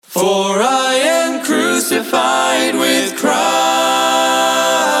For I am crucified with Christ,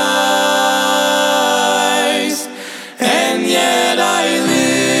 and yet I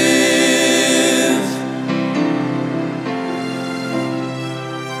live.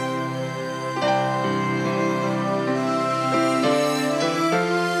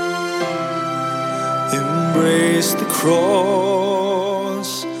 Embrace the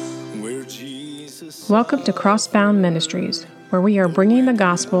cross where Jesus... Welcome to Crossbound Ministries, where we are bringing the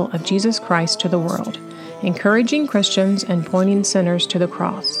gospel of Jesus Christ to the world, encouraging Christians and pointing sinners to the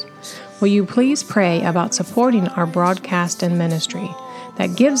cross. Will you please pray about supporting our broadcast and ministry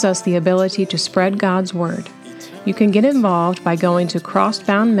that gives us the ability to spread God's word? You can get involved by going to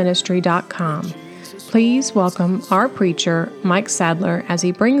crossboundministry.com. Please welcome our preacher, Mike Sadler, as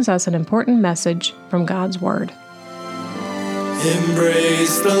he brings us an important message from God's word.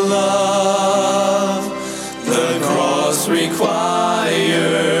 Embrace the love the cross requires.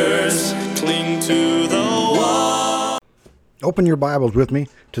 Cling to the wall. Open your Bibles with me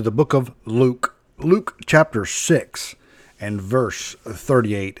to the book of Luke. Luke chapter 6 and verse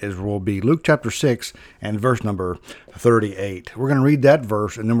 38 is where we'll be. Luke chapter 6 and verse number 38. We're going to read that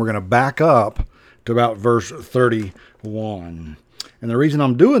verse and then we're going to back up to about verse 31. And the reason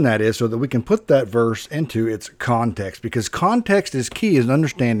I'm doing that is so that we can put that verse into its context, because context is key in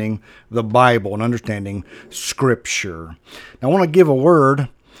understanding the Bible and understanding Scripture. Now, I want to give a word,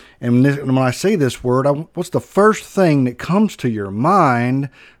 and when I say this word, what's the first thing that comes to your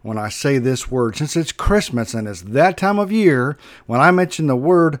mind when I say this word? Since it's Christmas and it's that time of year, when I mention the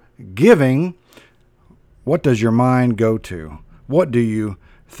word giving, what does your mind go to? What do you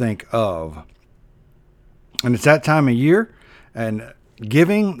think of? And it's that time of year. And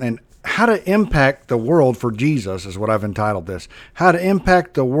giving and how to impact the world for Jesus is what I've entitled this. How to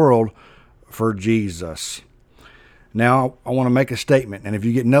impact the world for Jesus. Now, I want to make a statement. And if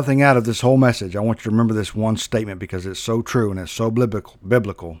you get nothing out of this whole message, I want you to remember this one statement because it's so true and it's so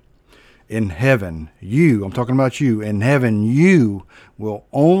biblical. In heaven, I'm talking about you, in heaven, you will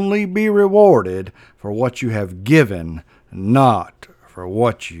only be rewarded for what you have given, not for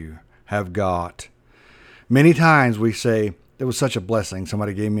what you have got. Many times we say, it was such a blessing.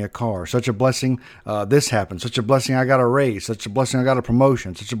 Somebody gave me a car. Such a blessing. This happened. Such a blessing. I got a raise. Such a blessing. I got a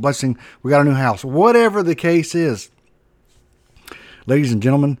promotion. Such a blessing. We got a new house. Whatever the case is. Ladies and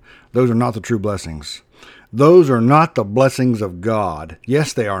gentlemen, those are not the true blessings. Those are not the blessings of God.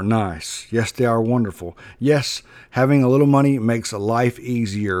 Yes, they are nice. Yes, they are wonderful. Yes, having a little money makes life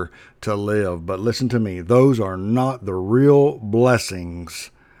easier to live. But listen to me. Those are not the real blessings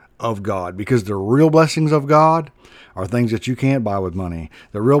of God, because the real blessings of God are things that you can't buy with money.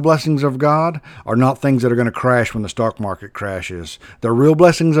 The real blessings of God are not things that are going to crash when the stock market crashes. The real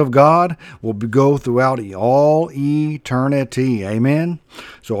blessings of God will go throughout all eternity. Amen?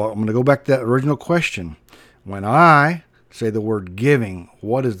 So I'm going to go back to that original question. When I say the word giving,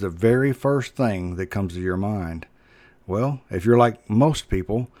 what is the very first thing that comes to your mind? Well, if you're like most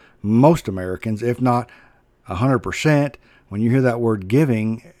people, most Americans, if not 100%, when you hear that word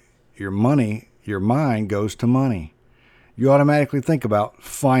giving, your mind goes to money. You automatically think about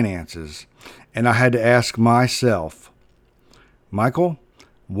finances. And I had to ask myself, Michael,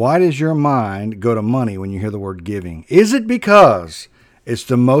 why does your mind go to money when you hear the word giving? Is it because it's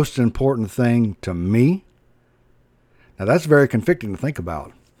the most important thing to me? Now that's very convicting to think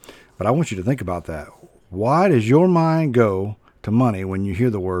about, but I want you to think about that. Why does your mind go to money when you hear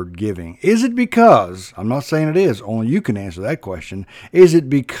the word giving? Is it because, I'm not saying it is, only you can answer that question, is it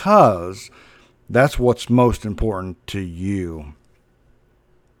because that's what's most important to you?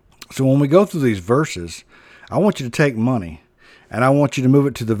 So when we go through these verses, I want you to take money and I want you to move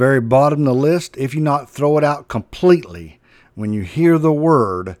it to the very bottom of the list, if you not throw it out completely when you hear the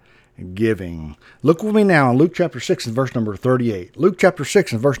word giving. Look with me now in Luke chapter 6 and verse number 38. Luke chapter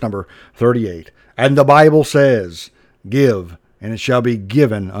 6 and verse number 38. And the Bible says, give, and it shall be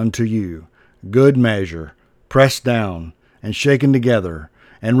given unto you. Good measure, pressed down, and shaken together,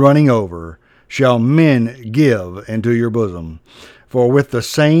 and running over, shall men give into your bosom. For with the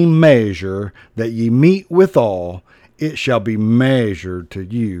same measure that ye mete withal, it shall be measured to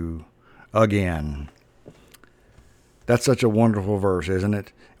you again. That's such a wonderful verse, isn't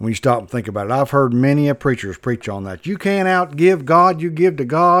it? When you stop and think about it, I've heard many a preachers preach on that. You can't outgive God. You give to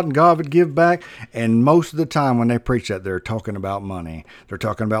God, and God would give back. And most of the time when they preach that, they're talking about money. They're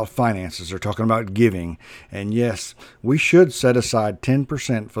talking about finances. They're talking about giving. And yes, we should set aside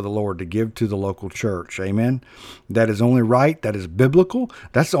 10% for the Lord to give to the local church. Amen? That is only right. That is biblical.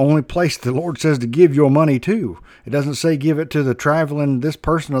 That's the only place the Lord says to give your money to. It doesn't say give it to the traveling this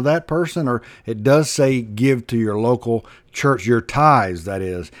person or that person, or it does say give to your local local church, your tithes, that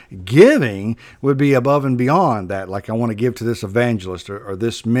is. Giving would be above and beyond that, like I want to give to this evangelist or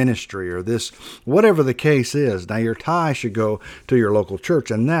this ministry or this, whatever the case is. Now, your tithe should go to your local church,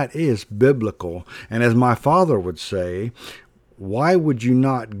 and that is biblical. And as my father would say, why would you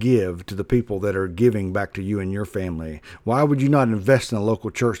not give to the people that are giving back to you and your family? Why would you not invest in a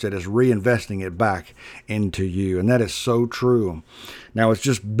local church that is reinvesting it back into you? And that is so true. Now, it's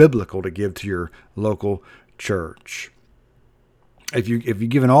just biblical to give to your local church. If you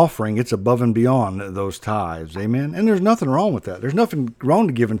give an offering, it's above and beyond those tithes. Amen. And there's nothing wrong with that. There's nothing wrong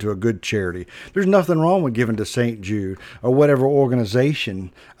to giving to a good charity. There's nothing wrong with giving to St. Jude or whatever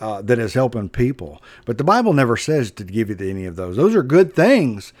organization that is helping people. But the Bible never says to give you to any of those. Those are good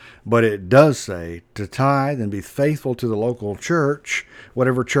things, but it does say to tithe and be faithful to the local church,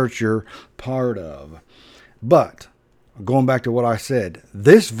 whatever church you're part of. But going back to what I said,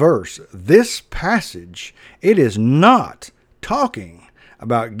 this verse, this passage, it is not talking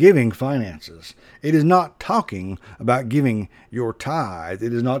about giving finances. It is not talking about giving your tithe.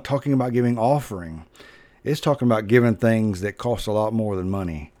 It is not talking about giving offering. It's talking about giving things that cost a lot more than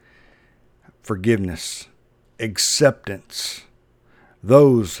money. Forgiveness, acceptance,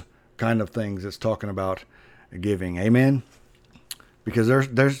 those kind of things it's talking about giving. Amen? Because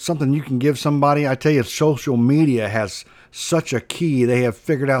there's something you can give somebody. I tell you, social media has such a key. They have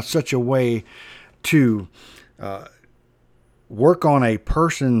figured out such a way to work on a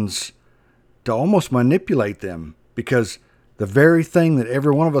person's, to almost manipulate them, because the very thing that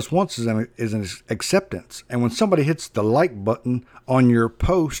every one of us wants is an acceptance. And when somebody hits the like button on your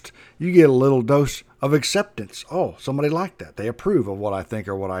post, you get a little dose of acceptance. Oh, somebody liked that. They approve of what I think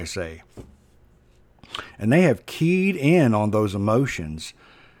or what I say. And they have keyed in on those emotions.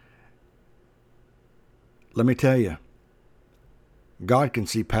 Let me tell you, God can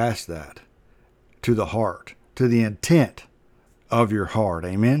see past that to the heart, to the intent of your heart.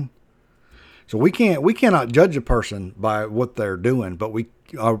 Amen. So we cannot judge a person by what they're doing, but we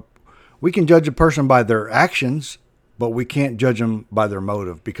can judge a person by their actions, but we can't judge them by their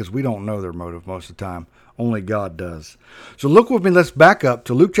motive, because we don't know their motive most of the time. Only God does. So look with me. Let's back up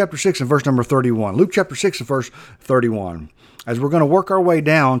to Luke chapter 6 and verse number 31. Luke chapter 6 and verse 31. As we're going to work our way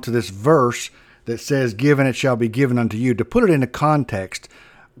down to this verse that says, "Give and it shall be given unto you," to put it into context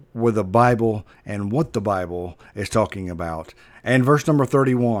with the Bible and what the Bible is talking about. And verse number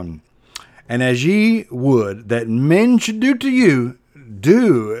 31, "And as ye would that men should do to you,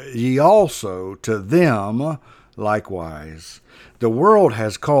 do ye also to them likewise." The world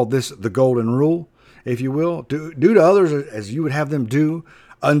has called this the golden rule, if you will. Do to others as you would have them do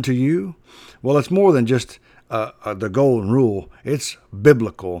unto you. Well, it's more than just the golden rule. It's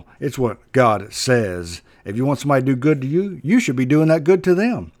biblical. It's what God says. If you want somebody to do good to you, you should be doing that good to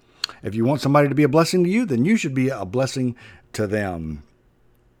them. If you want somebody to be a blessing to you, then you should be a blessing to them.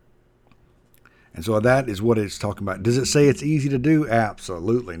 And so that is what it's talking about. Does it say it's easy to do?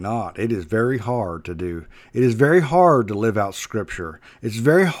 Absolutely not. It is very hard to do. It is very hard to live out Scripture. It's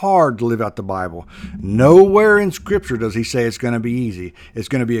very hard to live out the Bible. Nowhere in Scripture does he say it's going to be easy. It's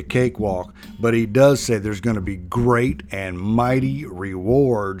going to be a cakewalk. But he does say there's going to be great and mighty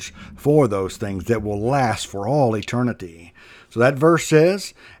rewards for those things that will last for all eternity. So that verse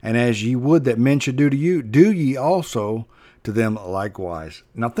says, "And as ye would that men should do to you, do ye also to them likewise."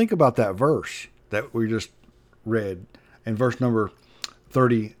 Now think about that verse that we just read in verse number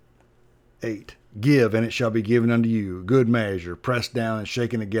 38. "Give, and it shall be given unto you, good measure, pressed down and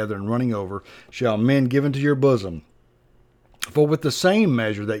shaken together and running over, shall men give into your bosom. For with the same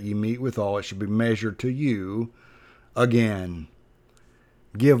measure that ye mete withal, it shall be measured to you again."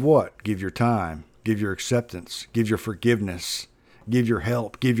 Give what? Give your time. Give your acceptance. Give your forgiveness. Give your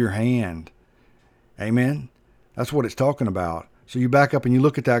help. Give your hand. Amen? That's what it's talking about. So you back up and you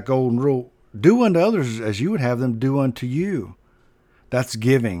look at that golden rule. Do unto others as you would have them do unto you. That's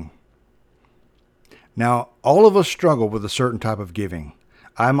giving. Now, all of us struggle with a certain type of giving.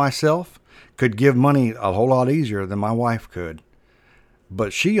 I myself could give money a whole lot easier than my wife could.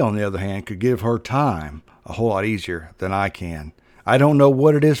 But she, on the other hand, could give her time a whole lot easier than I can. I don't know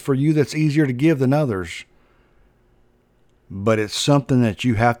what it is for you that's easier to give than others, but it's something that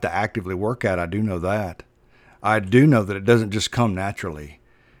you have to actively work at. I do know that. I do know that it doesn't just come naturally,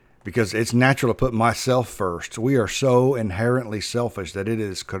 because it's natural to put myself first. We are so inherently selfish that it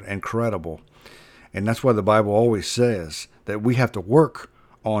is incredible. And that's why the Bible always says that we have to work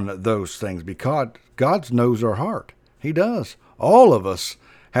on those things, because God knows our heart. He does. All of us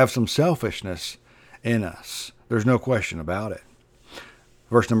have some selfishness in us. There's no question about it.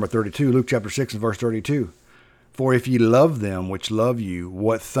 Verse number 32, Luke chapter 6 and verse 32. For if ye love them which love you,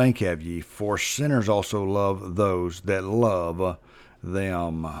 what thank have ye? For sinners also love those that love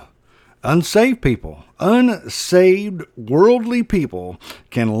them. Unsaved people, unsaved worldly people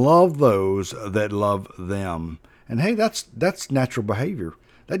can love those that love them. And hey, that's natural behavior.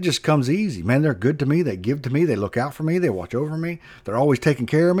 That just comes easy. Man, they're good to me. They give to me. They look out for me. They watch over me. They're always taking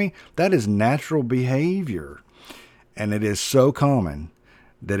care of me. That is natural behavior. And it is so common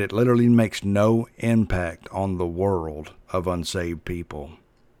that it literally makes no impact on the world of unsaved people.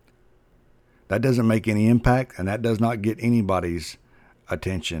 That doesn't make any impact, and that does not get anybody's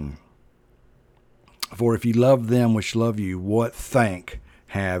attention. For if ye love them which love you, what thank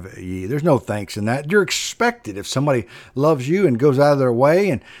have ye? There's no thanks in that. You're expected. If somebody loves you and goes out of their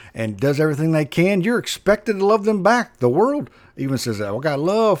way and does everything they can, you're expected to love them back. The world even says, "I got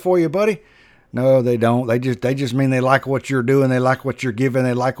love for you, buddy." No, they don't. They just mean they like what you're doing. They like what you're giving.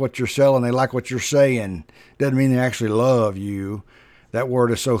 They like what you're selling. They like what you're saying. Doesn't mean they actually love you. That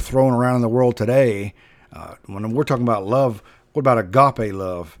word is so thrown around in the world today. When we're talking about love, what about agape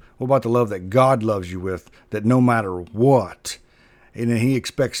love? What about the love that God loves you with, that no matter what, and he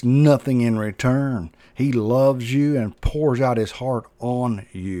expects nothing in return? He loves you and pours out his heart on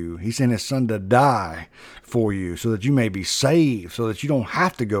you. He sent his son to die for you so that you may be saved, so that you don't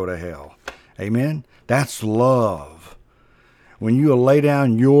have to go to hell. Amen? That's love. When you lay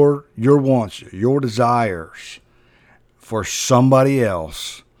down your wants, your desires for somebody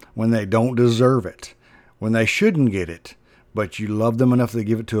else when they don't deserve it, when they shouldn't get it, but you love them enough to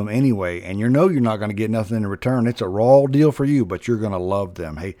give it to them anyway, and you know you're not going to get nothing in return. It's a raw deal for you, but you're going to love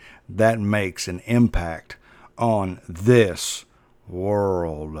them. Hey, that makes an impact on this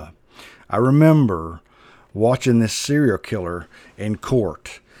world. I remember watching this serial killer in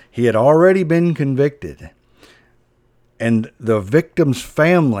court. He had already been convicted, and the victims'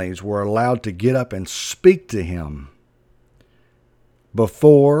 families were allowed to get up and speak to him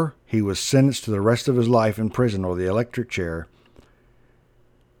before he was sentenced to the rest of his life in prison or the electric chair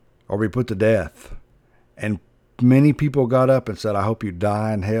or be put to death. And many people got up and said, "I hope you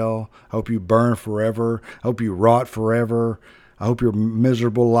die in hell. I hope you burn forever. I hope you rot forever. I hope your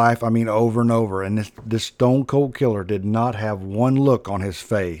miserable life," I mean, over and over. And this stone cold killer did not have one look on his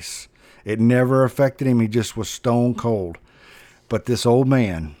face. It never affected him. He just was stone cold. But this old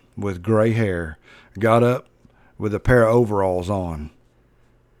man with gray hair got up with a pair of overalls on.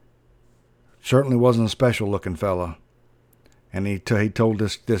 Certainly wasn't a special looking fella. And he told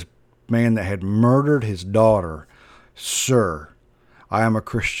this man that had murdered his daughter, "Sir, I am a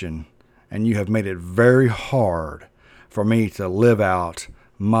Christian, and you have made it very hard for me to live out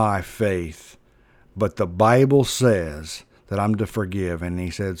my faith. But the Bible says that I'm to forgive." And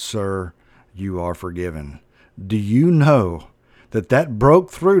he said, "Sir, you are forgiven." Do you know that broke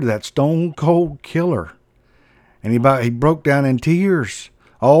through to that stone cold killer? And he broke down in tears.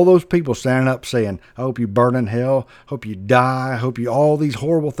 All those people standing up saying, "I hope you burn in hell, hope you die, hope you," all these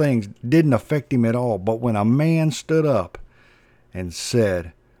horrible things didn't affect him at all. But when a man stood up and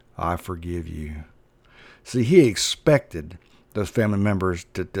said, "I forgive you," see, he expected those family members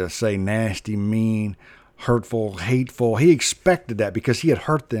to say nasty, mean, hurtful, hateful. He expected that because he had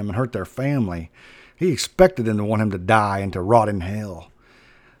hurt them and hurt their family. He expected them to want him to die and to rot in hell.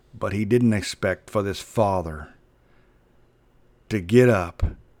 But he didn't expect for this father to get up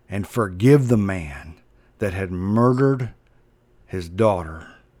and forgive the man that had murdered his daughter.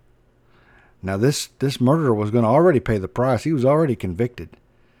 Now this murderer was going to already pay the price. He was already convicted.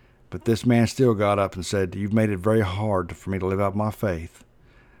 But this man still got up and said, "You've made it very hard for me to live out my faith.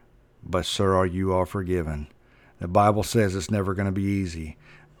 But sir, you are forgiven." The Bible says it's never going to be easy.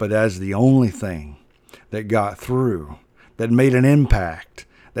 But as the only thing that got through, that made an impact,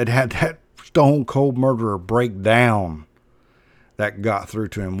 that had that stone cold murderer break down, that got through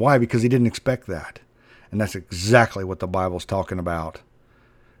to him. Why? Because he didn't expect that. And that's exactly what the Bible's talking about.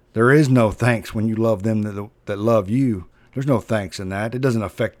 There is no thanks when you love them that love you. There's no thanks in that. It doesn't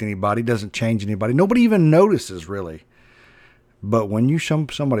affect anybody. It doesn't change anybody. Nobody even notices, really. But when you show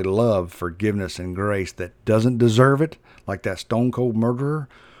somebody love, forgiveness, and grace that doesn't deserve it, like that stone cold murderer,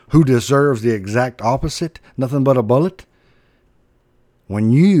 who deserves the exact opposite, nothing but a bullet, when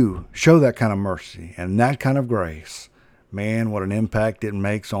you show that kind of mercy and that kind of grace, man, what an impact it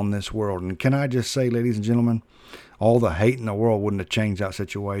makes on this world. And can I just say, ladies and gentlemen, all the hate in the world wouldn't have changed that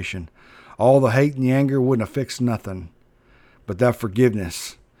situation. All the hate and the anger wouldn't have fixed nothing. But that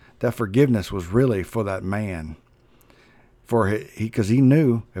forgiveness was really for that man. Because he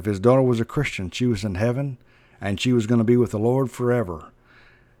knew if his daughter was a Christian, she was in heaven and she was going to be with the Lord forever.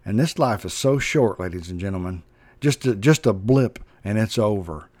 And this life is so short, ladies and gentlemen. Just a blip and it's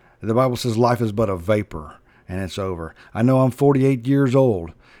over. The Bible says life is but a vapor. and it's over. I know I'm 48 years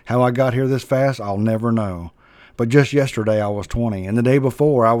old. How I got here this fast, I'll never know. But just yesterday I was 20, and the day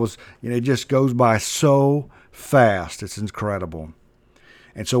before I was, it just goes by so fast. It's incredible.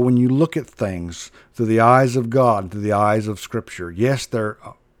 And so when you look at things through the eyes of God, through the eyes of Scripture, yes, they're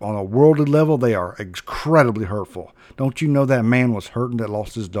on a worldly level, they are incredibly hurtful. Don't you know that man was hurting that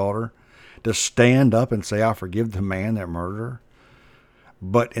lost his daughter? To stand up and say, I forgive the man that murdered her.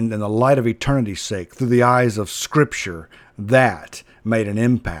 But in the light of eternity's sake, through the eyes of Scripture, that made an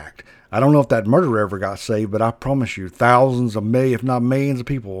impact. I don't know if that murderer ever got saved, but I promise you, thousands of millions, if not millions of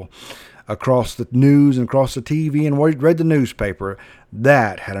people across the news and across the TV and read the newspaper,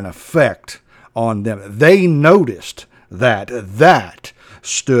 that had an effect on them. They noticed that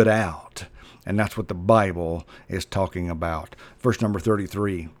stood out. And that's what the Bible is talking about. Verse number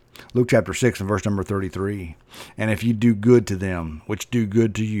 33. Luke chapter 6 and verse number 33. And if you do good to them, which do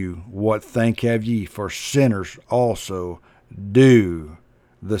good to you, what thank have ye? For sinners also do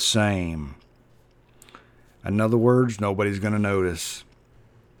the same. In other words, nobody's going to notice.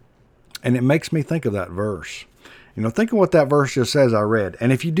 And it makes me think of that verse. Think of what that verse just says I read.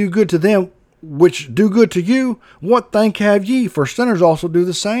 And if you do good to them, which do good to you, what thank have ye? For sinners also do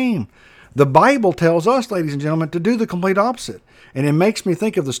the same. The Bible tells us, ladies and gentlemen, to do the complete opposite. And it makes me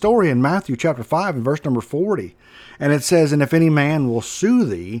think of the story in Matthew chapter 5 and verse number 40. And it says, and if any man will sue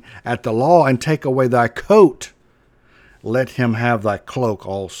thee at the law and take away thy coat, let him have thy cloak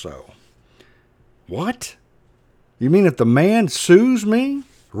also. What? You mean if the man sues me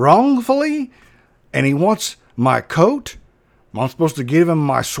wrongfully and he wants my coat, am I supposed to give him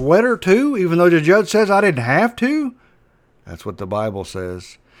my sweater too, even though the judge says I didn't have to? That's what the Bible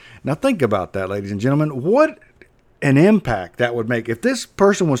says. Now think about that, ladies and gentlemen. What an impact that would make. If this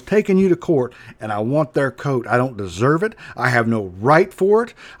person was taking you to court and I want their coat, I don't deserve it. I have no right for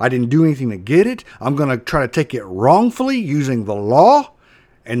it. I didn't do anything to get it. I'm going to try to take it wrongfully using the law.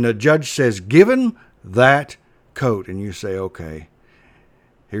 And the judge says, give him that coat. And you say, okay,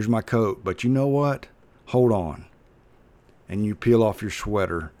 here's my coat. But you know what? Hold on. And you peel off your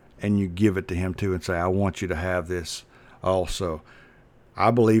sweater and you give it to him too and say, I want you to have this also. I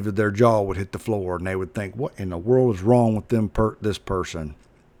believe that their jaw would hit the floor and they would think, what in the world is wrong with this person?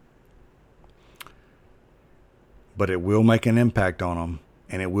 But it will make an impact on them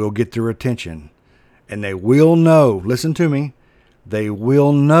and it will get their attention. And they will know, listen to me, they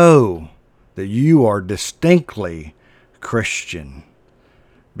will know that you are distinctly Christian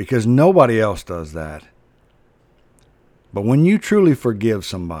because nobody else does that. But when you truly forgive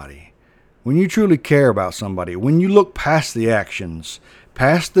somebody, when you truly care about somebody, when you look past the actions,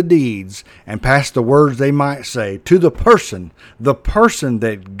 past the deeds, and past the words they might say to the person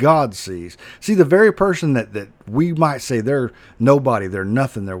that God sees. See, the very person that we might say they're nobody, they're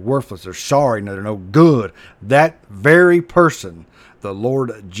nothing, they're worthless, they're sorry, they're no good. That very person, the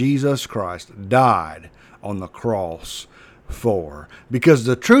Lord Jesus Christ, died on the cross for. Because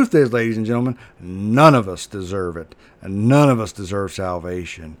the truth is, ladies and gentlemen, none of us deserve it. And none of us deserve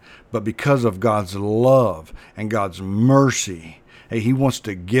salvation. But because of God's love and God's mercy, He wants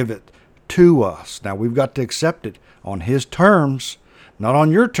to give it to us. Now, we've got to accept it on His terms, not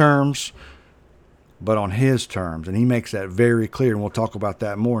on your terms, but on His terms. And He makes that very clear, and we'll talk about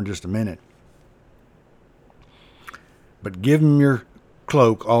that more in just a minute. But give them your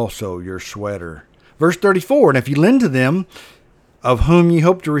cloak also, your sweater. Verse 34, and if you lend to them, of whom ye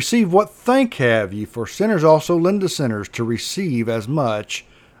hope to receive, what thank have ye? For sinners also lend to sinners to receive as much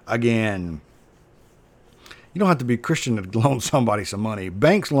again. You don't have to be a Christian to loan somebody some money.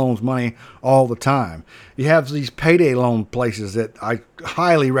 Banks loans money all the time. You have these payday loan places that I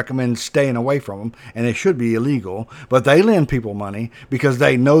highly recommend staying away from them, and they should be illegal, but they lend people money because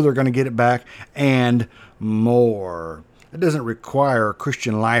they know they're going to get it back and more. It doesn't require a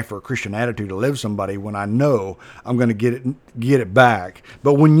Christian life or a Christian attitude to live somebody when I know I'm going to get it back.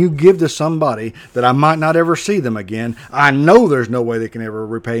 But when you give to somebody that I might not ever see them again, I know there's no way they can ever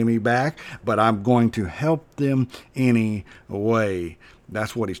repay me back, but I'm going to help them anyway.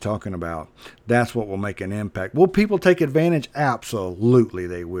 That's what he's talking about. That's what will make an impact. Will people take advantage? Absolutely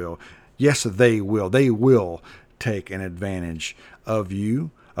they will. Yes, they will. They will take an advantage of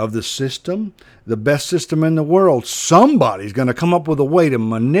you, of the system, the best system in the world. Somebody's going to come up with a way to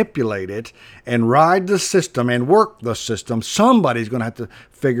manipulate it and ride the system and work the system. Somebody's going to have to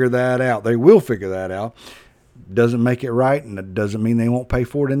figure that out. They will figure that out. Doesn't make it right, and it doesn't mean they won't pay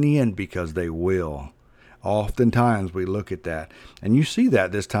for it in the end, because they will. Oftentimes we look at that. And you see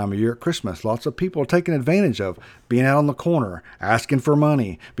that this time of year at Christmas. Lots of people are taking advantage of being out on the corner, asking for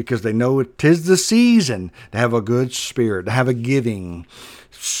money, because they know it is the season to have a good spirit, to have a giving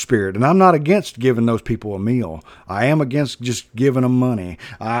spirit. And I'm not against giving those people a meal. I am against just giving them money.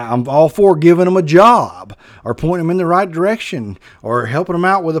 I'm all for giving them a job, or pointing them in the right direction, or helping them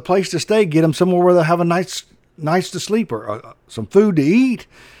out with a place to stay, get them somewhere where they'll have a nice to sleep, or some food to eat.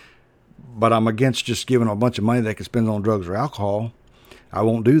 But I'm against just giving them a bunch of money they can spend on drugs or alcohol. I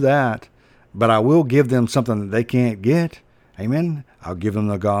won't do that. But I will give them something that they can't get. Amen. I'll give them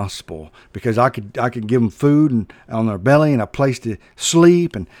the gospel, because I could give them food and on their belly and a place to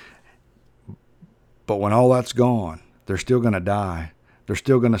sleep. But when all that's gone, they're still going to die. They're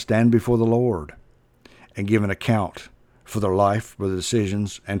still going to stand before the Lord and give an account for their life, for their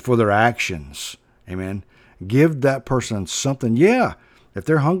decisions, and for their actions. Amen. Give that person something. Yeah. If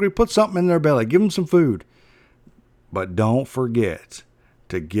they're hungry, put something in their belly. Give them some food. But don't forget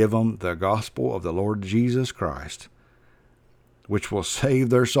to give them the gospel of the Lord Jesus Christ, which will save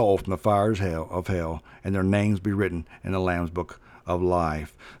their soul from the fires of hell, and their names be written in the Lamb's book of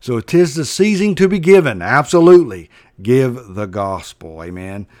life. So 'tis the season to be given. Absolutely. Give the gospel.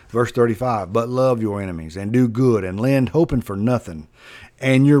 Amen. Verse 35, but love your enemies, and do good, and lend, hoping for nothing,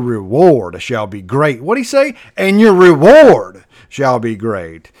 and your reward shall be great. What'd he say? And your reward shall be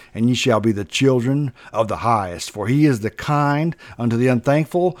great, and ye shall be the children of the highest, for he is the kind unto the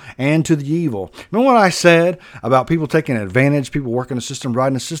unthankful and to the evil. Remember what I said about people taking advantage, people working the system,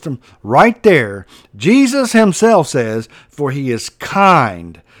 riding the system? Right there, Jesus himself says, for he is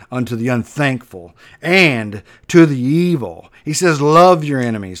kind unto the unthankful and to the evil. He says, love your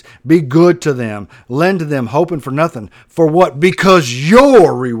enemies, be good to them, lend to them, hoping for nothing. For what? Because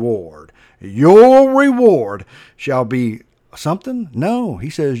your reward shall be something? No, he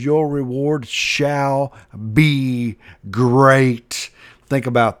says your reward shall be great. Think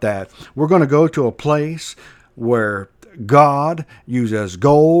about that. We're going to go to a place where God uses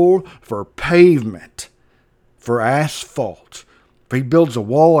gold for pavement, for asphalt. He builds a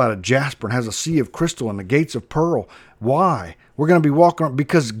wall out of jasper and has a sea of crystal and the gates of pearl. Why? We're going to be walking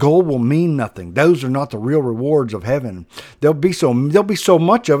because gold will mean nothing. Those are not the real rewards of heaven. There'll be so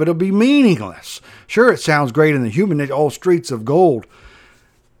much of it, it'll be meaningless. Sure, it sounds great in the human, all streets of gold.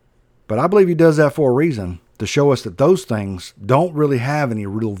 But I believe he does that for a reason, to show us that those things don't really have any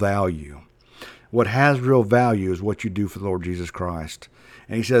real value. What has real value is what you do for the Lord Jesus Christ.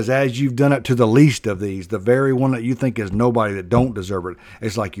 And he says, as you've done it to the least of these, the very one that you think is nobody, that don't deserve it,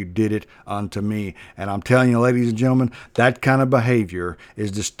 it's like you did it unto me. And I'm telling you, ladies and gentlemen, that kind of behavior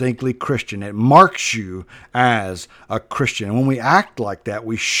is distinctly Christian. It marks you as a Christian. And when we act like that,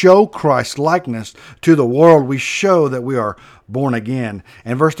 we show Christ's likeness to the world. We show that we are born again.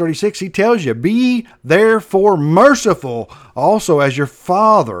 And verse 36, he tells you, be therefore merciful, also as your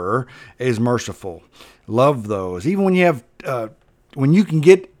Father is merciful. Love those. Even when you have... when you can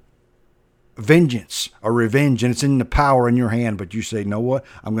get vengeance or revenge and it's in the power in your hand, but you say, know what?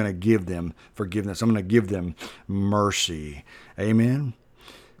 I'm going to give them forgiveness. I'm going to give them mercy. Amen.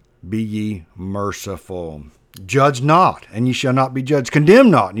 Be ye merciful. Judge not, and ye shall not be judged.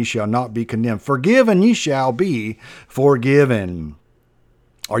 Condemn not, and ye shall not be condemned. Forgive, and ye shall be forgiven.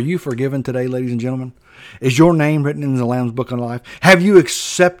 Are you forgiven today, ladies and gentlemen? Is your name written in the Lamb's Book of Life? Have you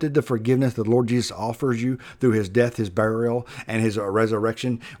accepted the forgiveness that the Lord Jesus offers you through his death, his burial, and his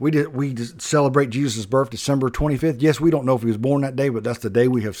resurrection? We celebrate Jesus' birth December 25th. Yes, we don't know if he was born that day, but that's the day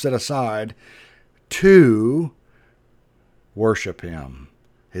we have set aside to worship him.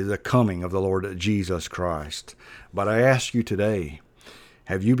 It is the coming of the Lord Jesus Christ. But I ask you today,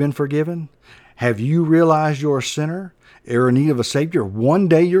 have you been forgiven? Have you realized you're a sinner? You're in need of a Savior. One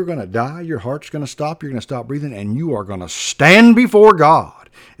day you're going to die. Your heart's going to stop. You're going to stop breathing. And you are going to stand before God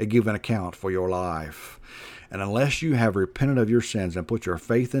and give an account for your life. And unless you have repented of your sins and put your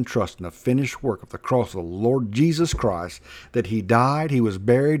faith and trust in the finished work of the cross of the Lord Jesus Christ, that he died, he was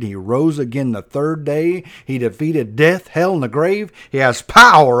buried, he rose again the third day, he defeated death, hell, and the grave, he has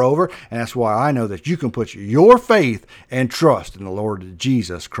power over, and that's why I know that you can put your faith and trust in the Lord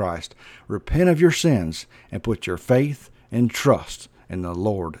Jesus Christ. Repent of your sins and put your faith and trust in the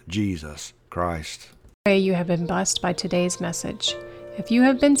Lord Jesus Christ. Pray you have been blessed by today's message. If you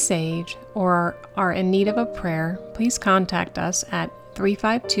have been saved or are in need of a prayer, please contact us at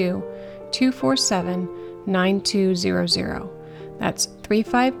 352-247-9200. That's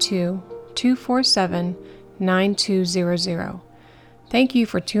 352-247-9200. Thank you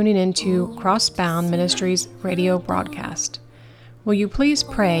for tuning into Crossbound Ministries radio broadcast. Will you please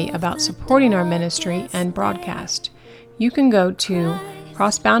pray about supporting our ministry and broadcast? You can go to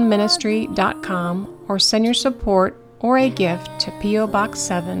crossboundministry.com or send your support or a gift to P.O. Box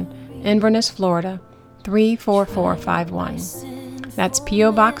 7, Inverness, Florida, 34451. That's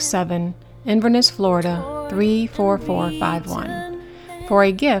P.O. Box 7, Inverness, Florida, 34451. For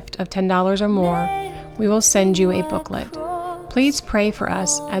a gift of $10 or more, we will send you a booklet. Please pray for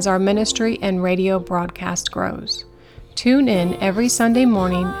us as our ministry and radio broadcast grows. Tune in every Sunday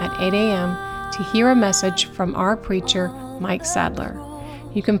morning at 8 a.m. to hear a message from our preacher, Mike Sadler.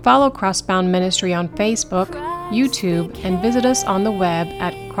 You can follow Crossbound Ministry on Facebook, YouTube, and visit us on the web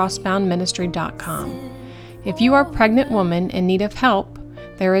at crossboundministry.com. If you are a pregnant woman in need of help,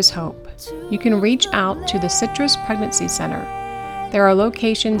 there is hope. You can reach out to the Citrus Pregnancy Center. There are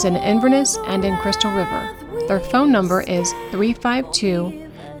locations in Inverness and in Crystal River. Their phone number is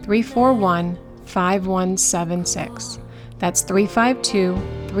 352-341-5176. That's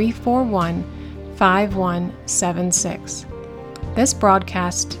 352-341-5176. This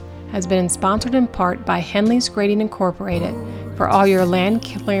broadcast has been sponsored in part by Henley's Grading Incorporated for all your land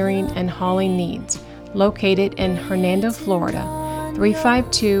clearing and hauling needs, located in Hernando, Florida,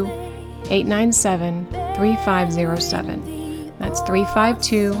 352-897-3507. That's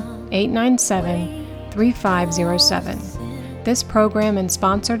 352-897-3507. This program is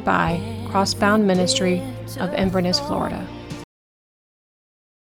sponsored by Crossbound Ministry of Inverness, Florida.